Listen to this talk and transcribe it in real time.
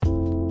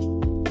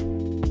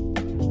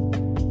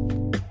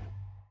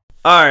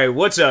Alright,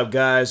 what's up,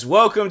 guys?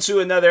 Welcome to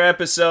another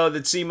episode of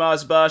the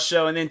T-Moss Boss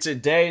Show, and in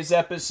today's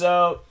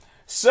episode,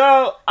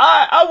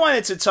 I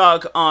wanted to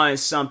talk on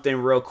something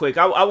real quick.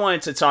 I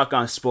wanted to talk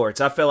on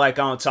sports. I feel like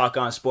I don't talk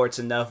on sports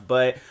enough,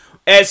 but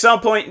at some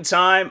point in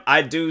time,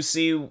 I do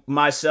see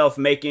myself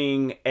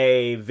making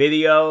a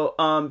video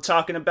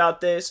talking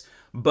about this.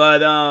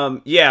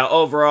 But yeah,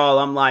 overall,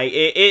 I'm like,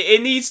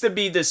 it needs to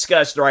be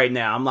discussed right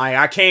now. I'm like,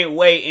 I can't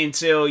wait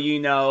until,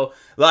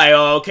 like,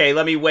 oh, okay,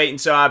 let me wait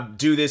until I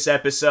do this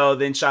episode,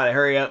 then try to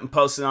hurry up and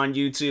post it on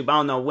YouTube. I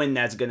don't know when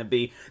that's gonna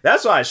be.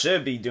 That's what I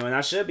should be doing. I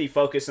should be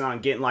focusing on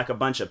getting like a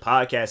bunch of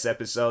podcast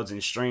episodes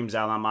and streams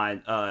out on my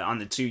on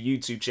the two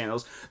YouTube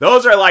channels.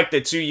 Those are like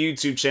the two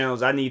YouTube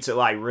channels I need to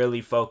like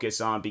really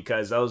focus on,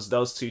 because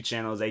those two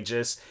channels, they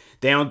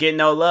don't get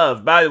no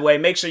love. By the way,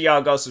 make sure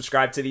y'all go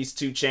subscribe to these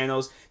two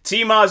channels,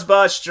 T-Moss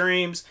Boss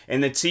Streams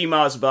and the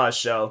T-Moss Boss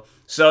Show.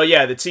 So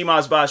yeah, the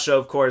T-Moss Boss Show,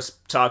 of course,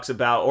 talks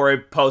about, or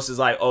it posts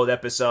like old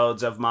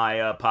episodes of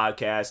my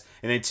podcast,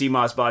 and then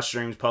T-Moss Boss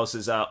Streams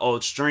posts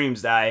old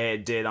streams that I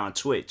had did on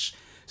Twitch.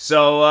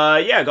 So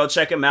yeah, go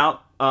check them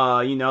out.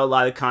 A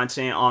lot of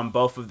content on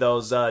both of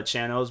those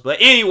channels. But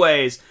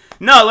anyways,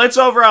 no, let's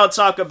overall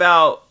talk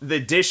about the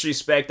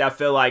disrespect I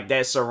feel like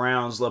that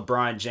surrounds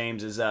LeBron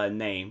James's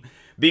name.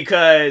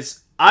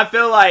 Because I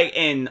feel like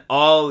in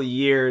all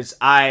years,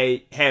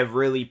 I have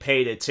really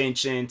paid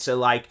attention to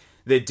like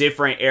the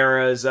different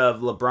eras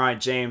of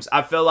LeBron James.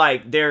 I feel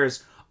like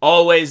there's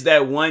always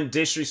that one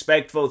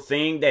disrespectful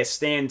thing that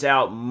stands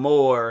out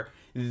more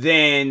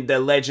than the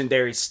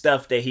legendary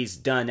stuff that he's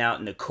done out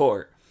in the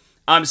court.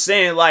 I'm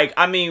saying, like,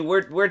 I mean,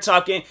 we're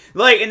talking,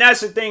 like, and that's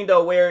the thing,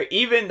 though, where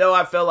even though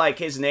I feel like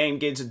his name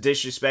gets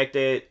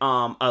disrespected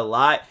a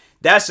lot,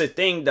 that's the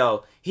thing,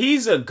 though.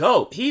 He's a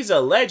GOAT. He's a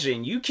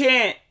legend. You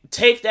can't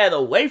take that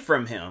away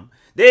from him.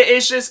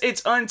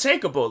 It's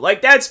untakeable.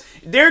 Like,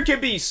 there could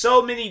be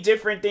so many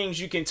different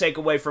things you can take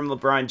away from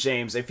LeBron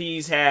James. If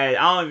he's had,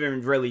 I don't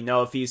even really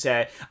know if he's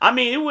had, I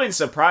mean, it wouldn't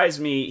surprise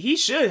me. He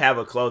should have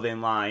a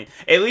clothing line.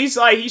 At least,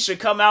 like, he should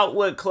come out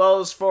with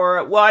clothes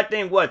for, well, I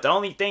think, the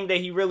only thing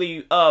that he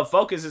really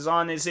focuses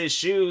on is his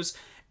shoes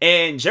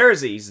and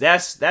jerseys.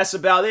 That's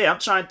about it. I'm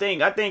trying to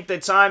think. I think the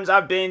times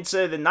I've been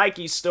to the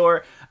Nike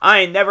store,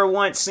 I ain't never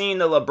once seen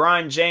the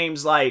LeBron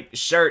James, like,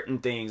 shirt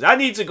and things. I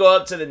need to go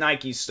up to the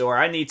Nike store.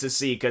 I need to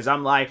see, because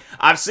I'm like,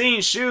 I've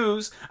seen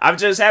shoes. I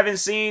just haven't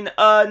seen,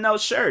 no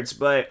shirts.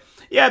 But,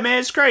 yeah, man,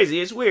 it's crazy.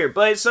 It's weird.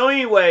 But, so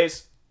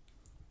anyways,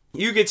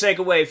 you could take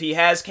away, if he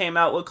has came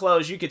out with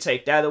clothes, you could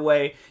take that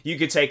away. You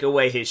could take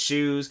away his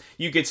shoes.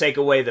 You could take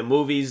away the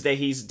movies that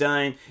he's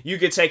done. You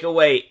could take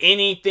away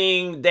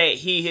anything that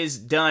he has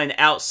done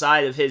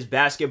outside of his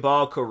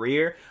basketball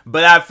career.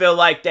 But I feel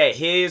like that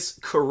his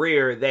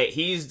career that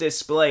he's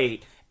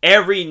displayed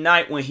every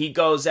night when he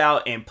goes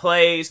out and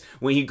plays,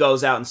 when he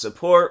goes out and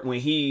support,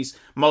 when he's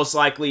most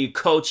likely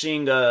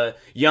coaching a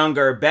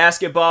younger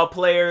basketball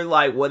player,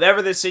 like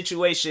whatever the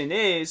situation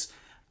is,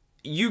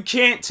 you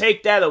can't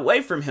take that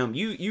away from him.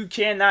 You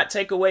cannot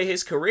take away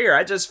his career.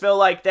 I just feel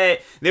like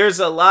that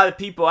there's a lot of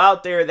people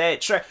out there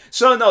that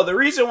so no, the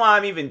reason why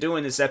I'm even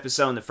doing this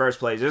episode in the first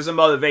place, there's a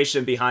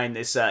motivation behind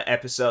this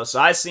episode. So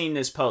I seen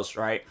this post,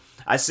 right?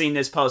 I seen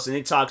this post, and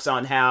it talks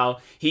on how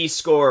he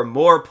scored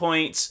more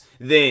points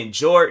than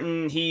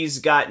Jordan. He's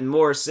gotten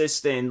more assists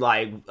than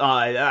like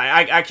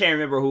I can't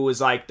remember who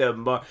was like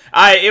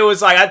it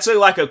was like I took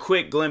like a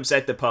quick glimpse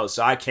at the post,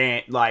 so I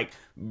can't like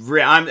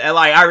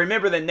I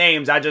remember the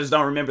names, I just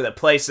don't remember the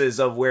places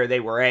of where they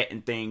were at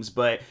and things.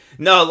 But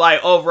no,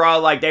 like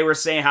overall, like they were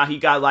saying how he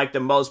got like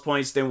the most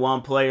points than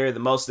one player, the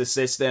most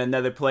assists than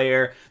another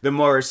player, the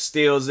more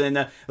steals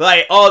than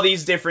like all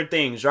these different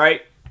things,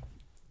 right?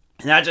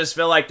 And I just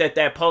feel like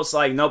that post,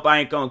 like,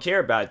 nobody ain't gonna care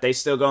about it. They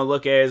still gonna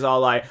look at it as all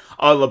like,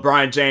 oh,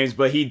 LeBron James,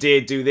 but he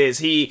did do this.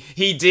 He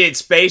did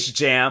Space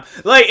Jam.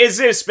 Like, as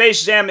if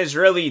Space Jam is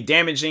really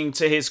damaging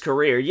to his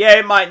career. Yeah,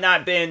 it might not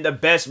have been the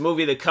best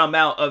movie to come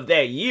out of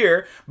that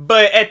year,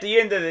 but at the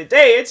end of the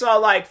day, it's all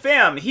like,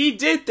 fam, he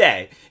did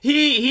that.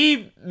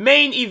 He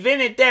main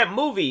evented that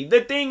movie.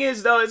 The thing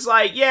is, though, it's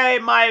like, yeah,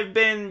 it might have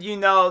been,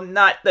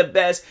 not the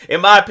best.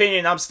 In my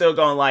opinion, I'm still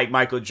going like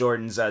Michael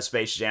Jordan's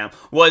Space Jam.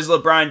 Was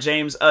LeBron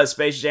James'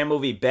 Space Jam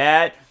movie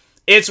bad?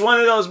 It's one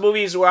of those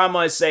movies where I'm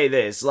going to say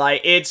this.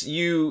 Like, it's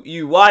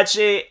you watch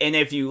it, and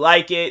if you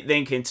like it,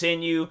 then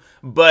continue.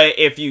 But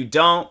if you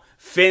don't,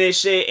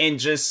 finish it and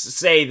just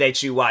say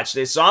that you watched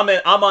it. So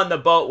I'm on the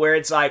boat where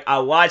it's like, I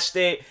watched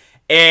it.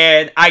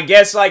 And I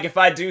guess, like, if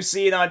I do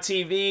see it on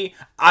TV,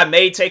 I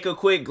may take a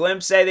quick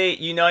glimpse at it.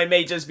 It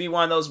may just be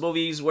one of those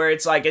movies where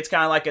it's like, it's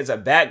kind of like as a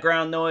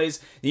background noise.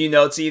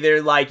 It's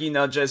either like,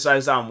 just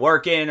as I'm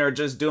working or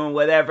just doing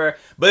whatever.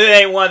 But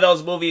it ain't one of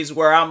those movies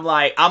where I'm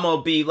like, I'm going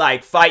to be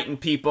like fighting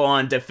people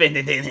on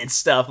defending it and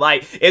stuff.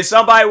 Like, if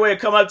somebody were to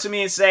come up to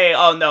me and say,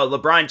 oh no,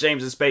 LeBron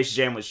James' Space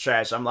Jam was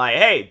trash, I'm like,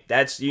 hey,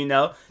 that's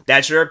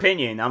your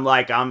opinion. I'm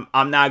like, I'm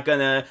not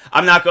gonna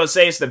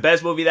say it's the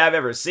best movie that I've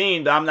ever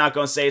seen, but I'm not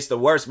gonna say it's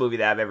the worst movie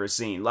that I've ever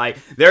seen. Like,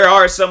 there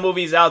are some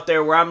movies out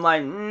there where where I'm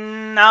like,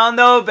 I don't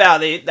know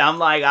about it. I'm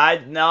like,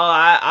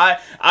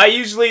 I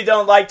usually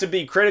don't like to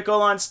be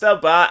critical on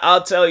stuff, but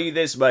I'll tell you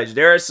this much: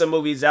 there are some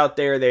movies out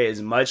there that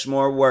is much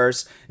more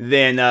worse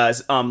than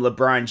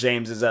LeBron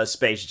James's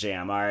Space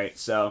Jam. All right,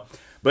 so.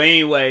 But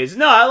anyways,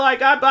 no, I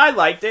liked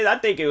it.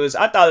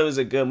 I thought it was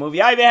a good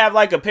movie. I even have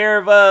like a pair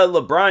of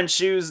LeBron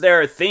shoes that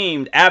are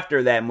themed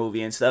after that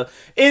movie and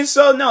stuff. And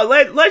so no,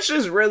 let's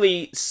just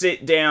really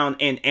sit down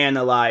and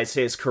analyze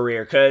his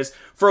career. Cause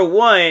for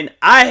one,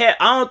 I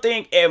don't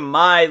think in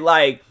my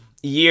like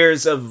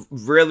years of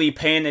really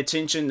paying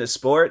attention to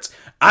sports,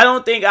 I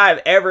don't think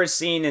I've ever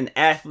seen an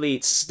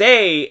athlete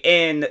stay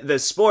in the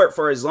sport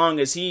for as long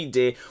as he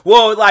did.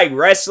 Well, like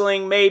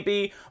wrestling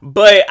maybe,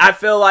 but I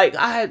feel like,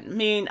 I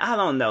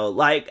don't know.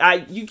 Like,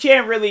 you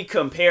can't really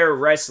compare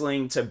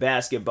wrestling to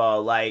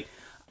basketball. Like,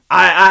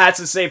 I had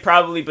to say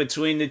probably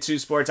between the two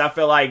sports, I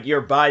feel like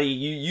your body,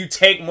 you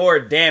take more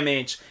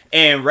damage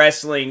in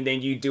wrestling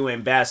than you do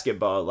in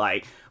basketball.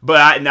 Like,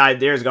 but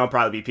there's gonna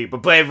probably be people,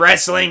 but if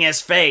wrestling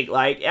is fake,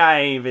 like, I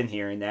ain't even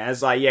hearing that.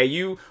 It's like, yeah,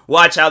 you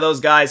watch how those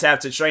guys have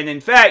to train.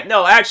 In fact,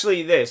 no,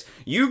 actually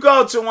you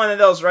go to one of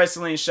those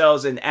wrestling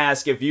shows and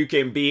ask if you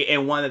can be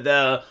in one of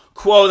the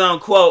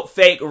quote-unquote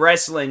fake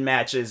wrestling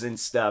matches and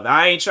stuff.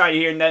 I ain't trying to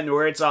hear nothing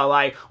where it's all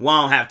like, well,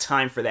 I don't have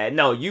time for that.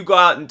 No, you go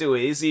out and do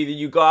it. It's either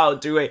you go out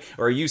and do it,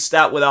 or you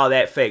stop with all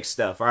that fake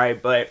stuff,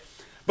 alright? But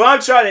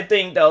I'm trying to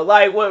think, though,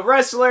 like, with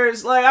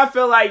wrestlers, like, I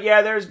feel like,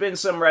 yeah, there's been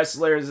some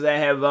wrestlers that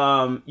have,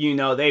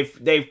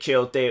 they've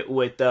killed it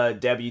with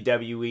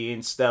WWE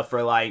and stuff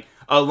for, like,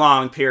 a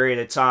long period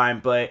of time.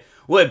 But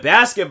with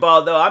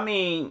basketball, though, I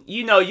mean,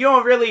 you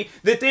don't really,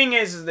 the thing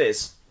is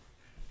this.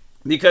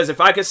 Because if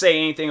I could say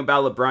anything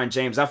about LeBron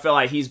James, I feel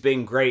like he's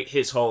been great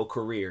his whole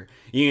career.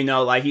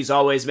 Like he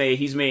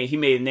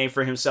made a name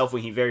for himself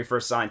when he very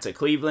first signed to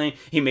Cleveland.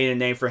 He made a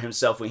name for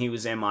himself when he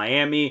was in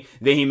Miami.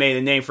 Then he made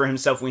a name for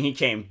himself when he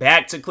came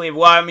back to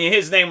Cleveland. Well, I mean,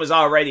 his name was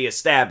already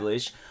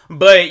established.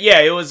 But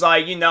yeah, it was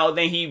like,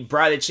 then he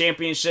brought a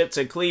championship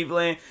to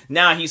Cleveland.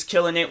 Now he's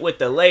killing it with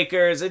the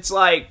Lakers. It's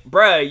like,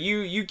 bruh,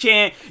 you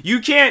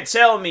can't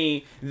tell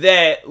me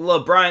that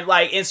LeBron,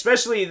 like,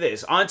 especially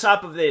this, on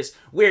top of this,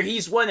 where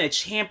he's won a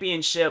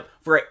championship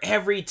for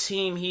every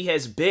team he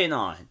has been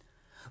on.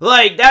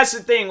 Like, that's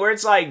the thing, where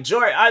it's like,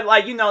 Jordan,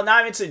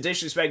 not even to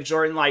disrespect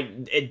Jordan,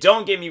 like,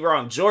 don't get me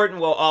wrong,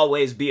 Jordan will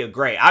always be a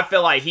great. I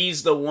feel like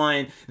he's the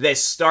one that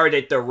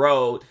started the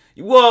road.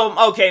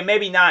 Well, okay,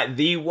 maybe not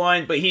the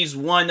one, but he's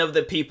one of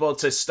the people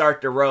to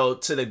start the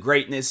road to the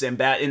greatness in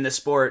the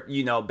sport,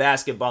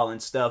 basketball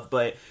and stuff.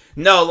 But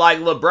no, like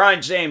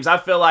LeBron James, I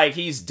feel like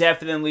he's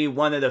definitely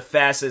one of the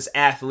fastest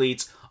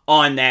athletes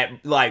on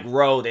that, like,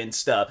 road and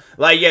stuff.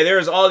 Like, yeah,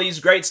 there's all these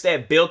greats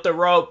that built the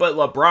road, but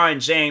LeBron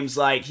James,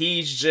 like,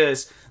 he's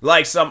just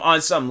like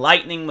on some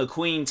Lightning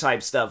McQueen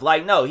type stuff.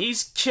 Like, no,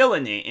 he's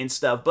killing it and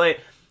stuff, but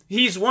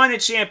he's won a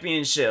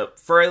championship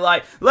for,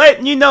 like,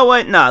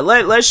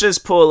 let's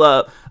just pull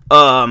up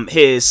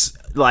his,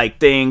 like,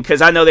 thing,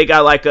 because I know they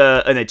got, like,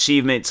 an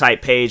achievement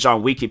type page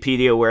on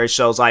Wikipedia where it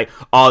shows, like,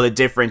 all the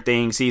different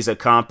things he's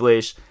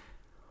accomplished.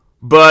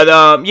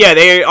 But,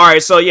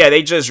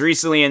 they just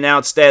recently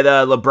announced that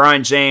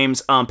LeBron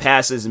James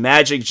passes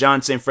Magic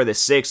Johnson for the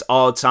 6th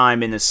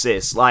all-time in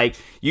assists. Like,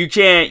 you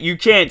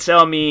can't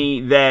tell me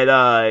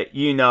that,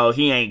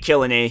 he ain't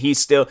killing it. He's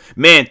still,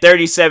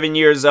 37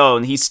 years old,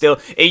 and he's still,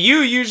 and you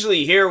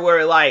usually hear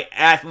where, like,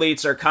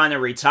 athletes are kind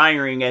of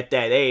retiring at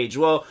that age.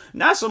 Well,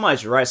 not so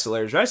much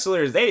wrestlers.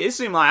 It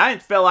seemed like, I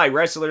felt like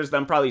wrestlers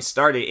them probably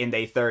started in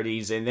their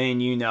 30s, and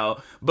then,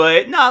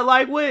 but not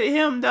like with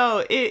him,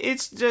 though,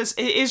 it's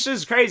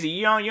just crazy.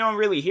 You don't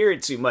really hear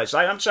it too much.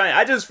 Like,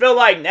 I just feel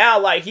like now,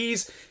 like,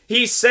 he's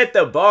set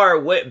the bar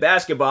with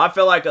basketball. I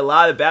feel like a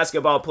lot of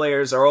basketball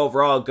players are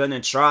overall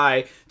gonna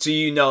try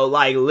to,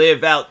 like,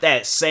 live out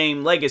that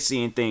same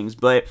legacy and things.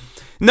 But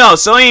no,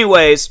 so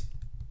anyways,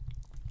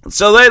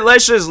 so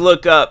let's just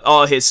look up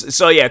all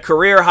his,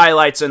 career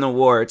highlights and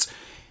awards.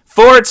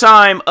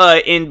 4-time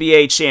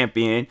NBA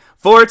champion,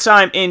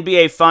 4-time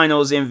NBA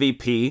Finals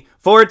MVP,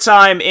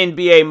 4-time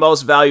NBA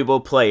Most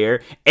Valuable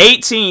Player,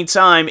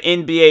 18-time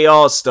NBA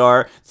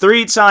All-Star,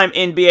 3-time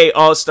NBA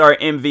All-Star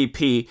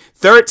MVP,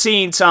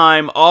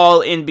 13-time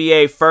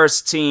All-NBA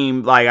First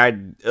Team,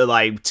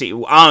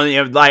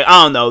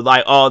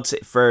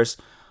 first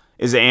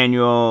is the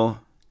annual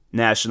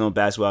National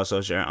Basketball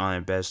Association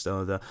on best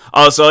of the.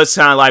 Oh, so it's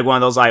kind of like one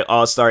of those, like,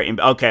 all-star.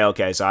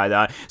 Okay. So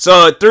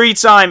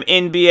 3-time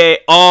NBA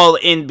All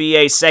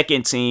NBA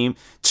Second Team,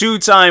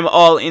 2-time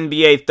All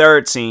NBA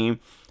Third Team,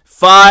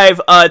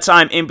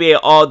 5-time NBA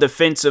All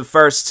Defensive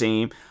First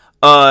Team.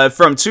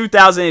 From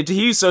 2000,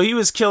 he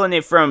was killing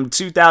it from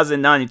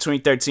 2009 to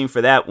 2013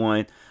 for that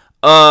one.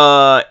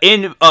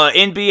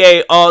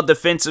 NBA All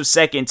Defensive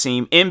Second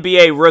Team,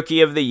 NBA Rookie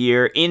of the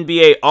Year,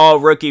 NBA All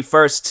Rookie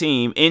First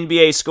Team,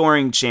 NBA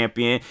Scoring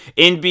Champion,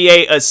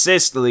 NBA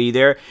Assist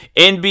Leader,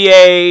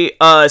 NBA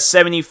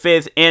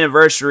 75th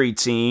Anniversary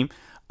Team,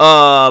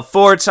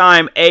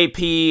 4-time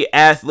AP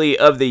Athlete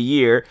of the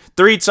Year,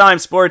 3-time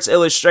Sports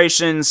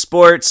Illustrated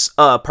Sports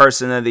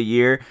Person of the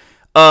Year,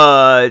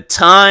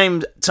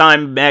 Time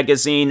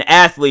Magazine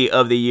Athlete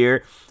of the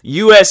Year,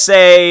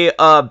 USA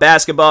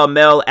Basketball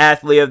Male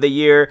Athlete of the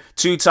Year,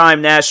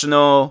 two-time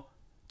national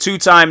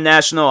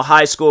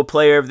high school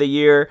player of the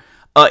year.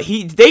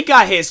 They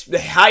got his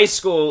high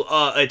school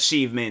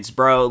achievements,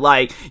 bro.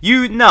 Like,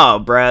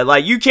 bro.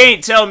 Like, you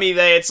can't tell me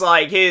that it's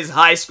like his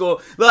high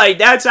school. Like,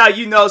 that's how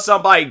you know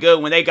somebody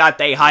good, when they got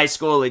their high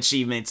school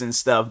achievements and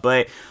stuff.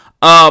 But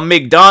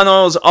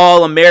McDonald's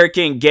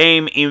All-American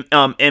Game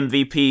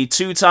MVP,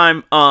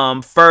 two-time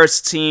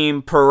first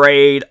team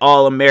parade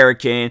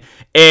All-American,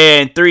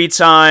 and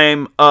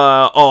three-time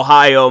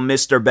Ohio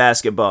Mr.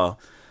 Basketball.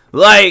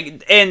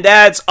 Like, and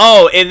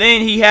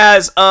then he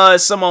has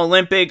some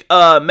Olympic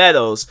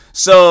medals.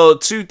 So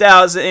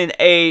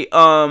 2008,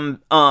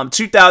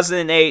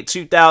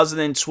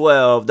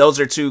 2012, those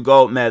are two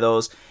gold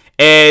medals.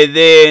 And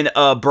then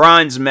a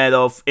bronze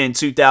medal in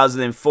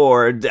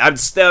 2004. I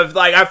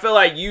feel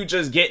like you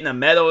just getting a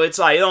medal. It's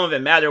like, it don't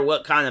even matter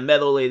what kind of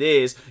medal it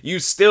is. You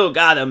still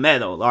got a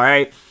medal, all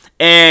right?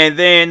 And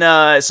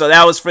then, so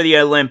that was for the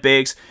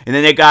Olympics. And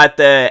then they got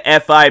the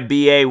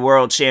FIBA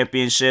World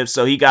Championship.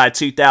 So he got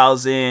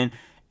 2000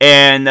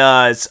 and,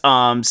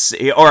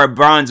 or a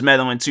bronze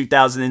medal in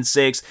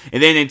 2006.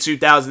 And then in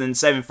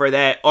 2007 for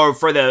that, or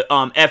for the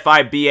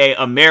FIBA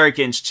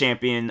Americans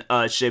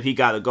Championship, he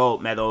got a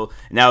gold medal.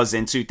 And that was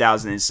in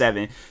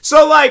 2007.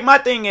 So, like, my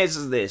thing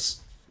is this.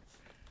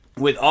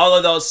 With all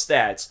of those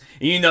stats,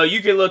 you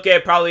can look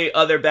at probably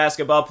other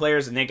basketball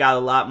players and they got a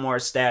lot more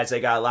stats.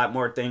 They got a lot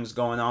more things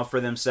going on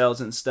for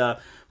themselves and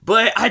stuff.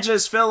 But I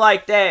just feel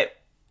like that,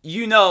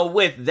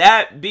 with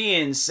that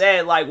being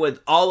said, like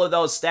with all of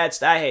those stats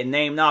that I had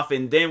named off,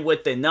 and then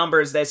with the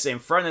numbers that's in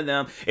front of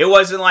them, it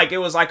wasn't like it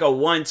was like a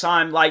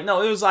one-time, like,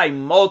 no, it was like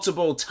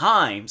multiple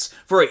times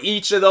for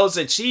each of those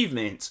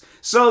achievements.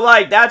 So,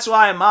 like, that's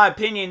why, in my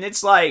opinion,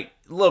 it's like,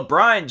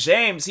 LeBron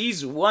James,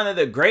 he's one of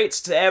the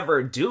greats to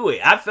ever do it.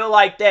 I feel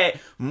like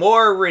that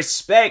more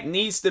respect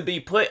needs to be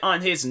put on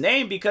his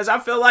name, because I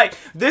feel like,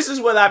 this is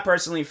what I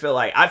personally feel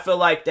like. I feel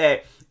like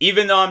that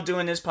even though I'm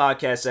doing this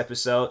podcast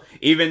episode,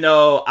 even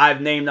though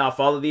I've named off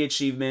all of the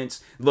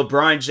achievements,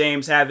 LeBron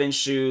James having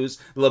shoes,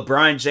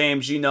 LeBron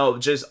James,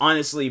 just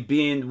honestly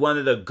being one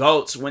of the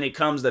GOATs when it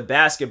comes to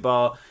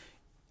basketball,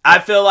 I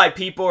feel like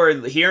people are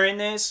hearing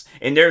this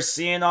and they're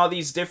seeing all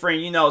these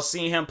different,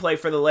 seeing him play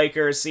for the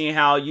Lakers, seeing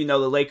how, the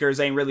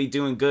Lakers ain't really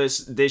doing good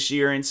this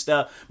year and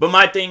stuff. But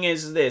my thing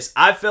is this.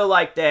 I feel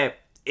like that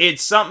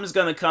something's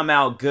going to come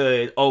out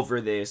good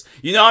over this.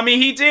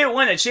 He did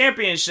win a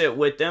championship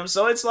with them.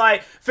 So it's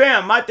like,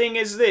 fam, my thing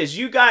is this.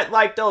 You got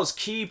like those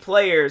key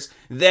players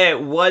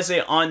that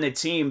wasn't on the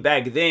team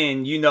back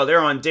then.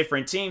 They're on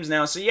different teams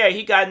now. So yeah,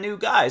 he got new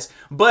guys.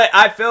 But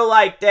I feel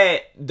like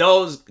that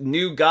those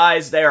new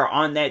guys that are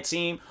on that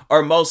team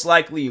are most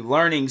likely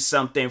learning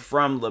something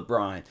from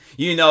LeBron.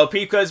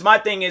 Because my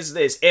thing is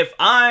this. If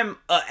I'm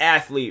an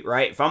athlete,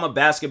 right? If I'm a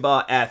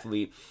basketball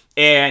athlete,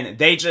 and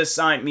they just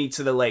signed me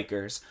to the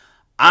Lakers,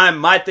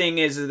 my thing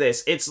is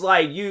this. It's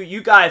like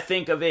you gotta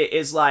think of it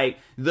as like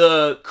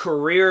the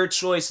career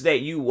choice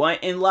that you want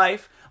in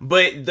life,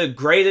 but the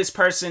greatest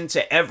person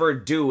to ever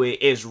do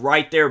it is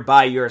right there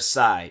by your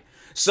side.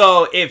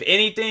 So if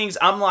anything,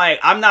 I'm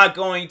not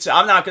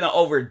gonna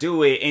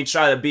overdo it and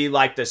try to be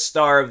like the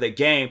star of the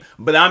game,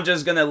 but I'm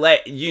just gonna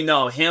let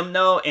him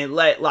know and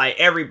let like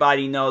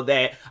everybody know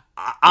that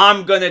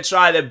I'm going to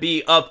try to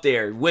be up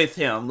there with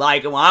him.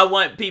 Like, when I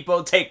want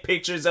people to take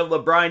pictures of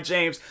LeBron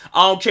James,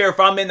 I don't care if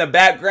I'm in the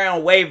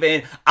background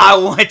waving, I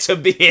want to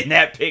be in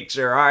that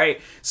picture, all right?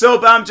 So,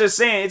 but I'm just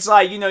saying, it's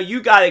like,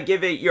 you got to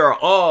give it your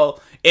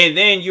all, and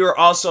then you're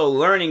also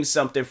learning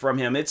something from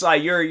him. It's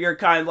like, you're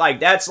kind of like,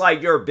 that's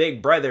like your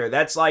big brother.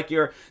 That's like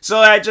so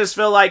I just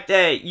feel like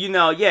that,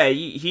 yeah,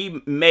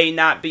 he may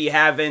not be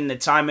having the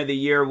time of the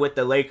year with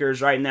the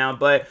Lakers right now,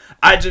 but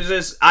I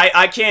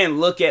can't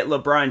look at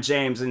LeBron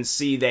James and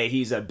see that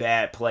he's a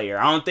bad player.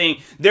 I don't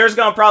think there's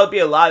going to probably be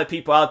a lot of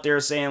people out there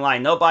saying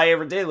like, nobody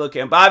ever did look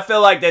at him, but I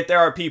feel like that there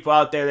are people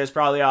out there that's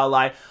probably all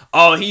like,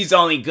 oh, he's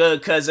only good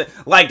because,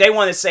 like, they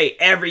want to say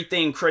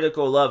everything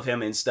critical of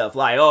him and stuff.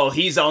 Like, oh,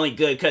 he's only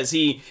good because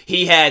he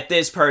had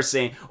this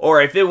person.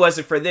 Or if it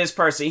wasn't for this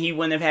person, he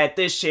wouldn't have had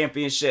this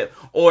championship.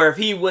 Or if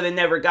he would have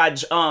never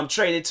got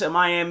traded to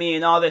Miami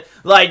and all that.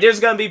 Like,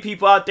 there's going to be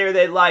people out there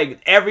that, like,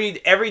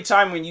 every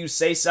time when you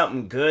say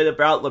something good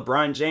about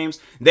LeBron James,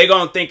 they're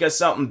going to think of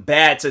something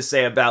bad to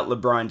say about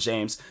LeBron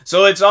James.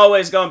 So it's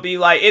always going to be,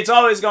 like, it's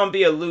always going to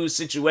be a lose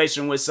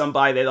situation with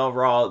somebody that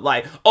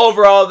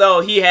overall,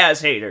 though, he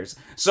has haters.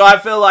 So I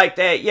feel like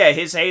that, yeah,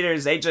 his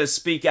haters, they just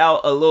speak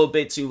out a little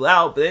bit too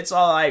loud, but it's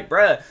all like,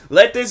 bruh,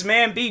 let this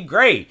man be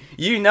great.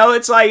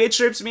 It's like, it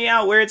trips me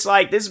out where it's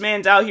like, this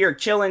man's out here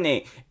killing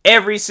it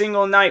every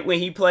single night when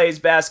he plays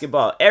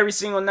basketball, every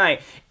single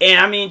night.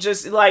 And I mean,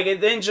 just like,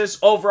 and then just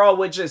overall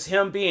with just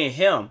him being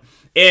him.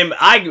 And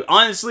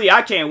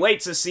I can't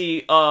wait to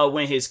see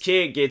when his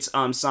kid gets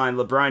signed,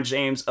 LeBron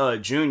James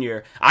Jr.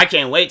 I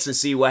can't wait to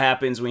see what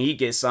happens when he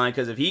gets signed,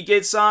 because if he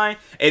gets signed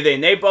and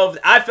then they both,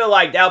 I feel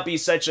like that would be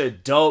such a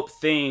dope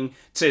thing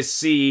to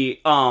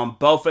see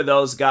both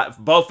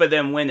of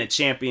them win a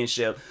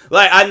championship.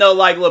 Like, I know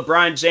like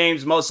LeBron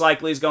James most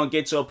likely is gonna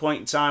get to a point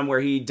in time where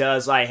he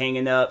does like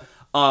hanging up.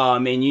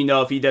 And you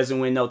know, if he doesn't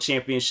win no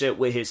championship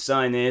with his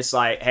son, then it's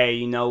like, hey,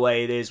 you know what,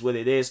 it is what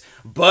it is.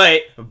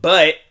 But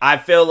I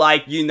feel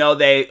like, you know,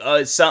 they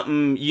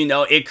something, you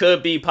know, it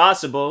could be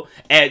possible,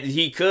 and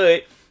he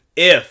could,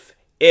 if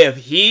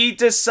he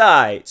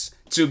decides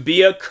to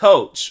be a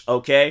coach,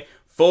 okay,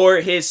 for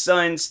his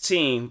son's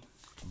team.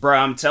 Bro,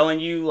 I'm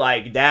telling you,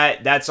 like,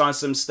 that's on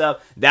some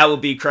stuff that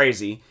would be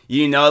crazy.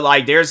 You know,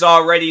 like, there's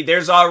already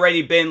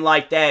been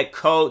like that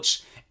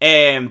coach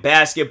and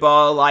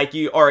basketball, like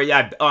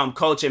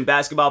coach and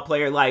basketball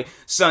player, like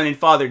son and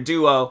father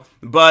duo.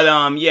 But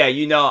yeah,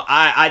 you know,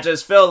 I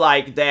just feel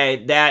like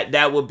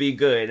that would be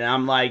good. And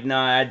I'm like,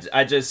 nah,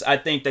 I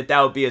think that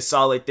would be a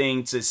solid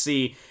thing to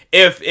see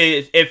if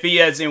he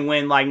doesn't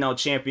win like no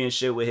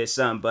championship with his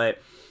son.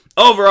 But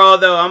overall,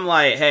 though, I'm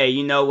like, hey,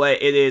 you know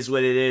what? It is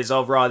what it is.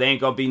 Overall, there ain't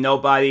gonna be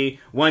nobody.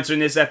 Once when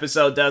this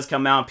episode does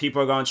come out,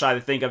 people are gonna try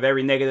to think of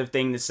every negative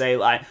thing to say,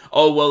 like,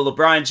 oh, well,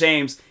 LeBron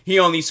James, he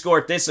only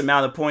scored this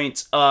amount of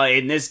points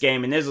in this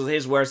game, and this was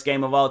his worst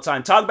game of all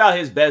time. Talk about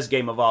his best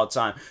game of all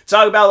time.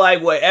 Talk about,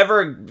 like,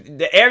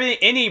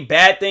 any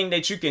bad thing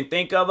that you can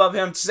think of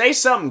him. Say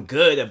something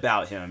good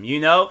about him, you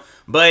know?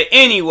 But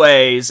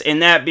anyways,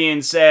 and that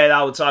being said,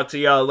 I will talk to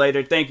y'all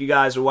later. Thank you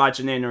guys for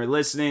watching and or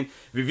listening.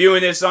 If you're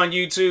viewing this on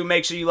YouTube,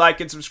 make sure you like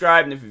and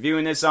subscribe. And if you're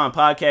viewing this on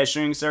podcast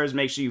streaming service,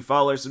 make sure you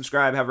follow or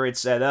subscribe, however it's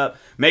set up.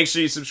 Make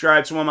sure you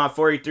subscribe to one of my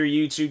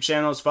 43 YouTube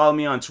channels. Follow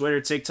me on Twitter,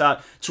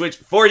 TikTok, Twitch,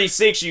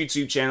 46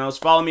 YouTube channels.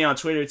 Follow me on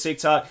Twitter,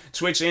 TikTok,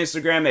 Twitch, and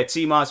Instagram at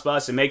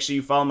TMossBoss. And make sure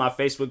you follow my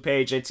Facebook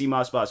page at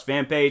TMossBoss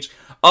fan page.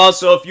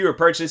 Also, if you are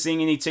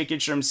purchasing any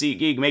tickets from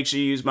SeatGeek, make sure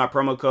you use my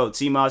promo code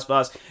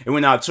TMossBoss. And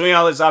we'll have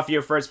 $20 off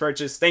your first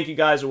purchase. Thank you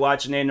guys for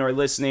watching and or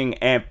listening,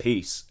 and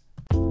peace.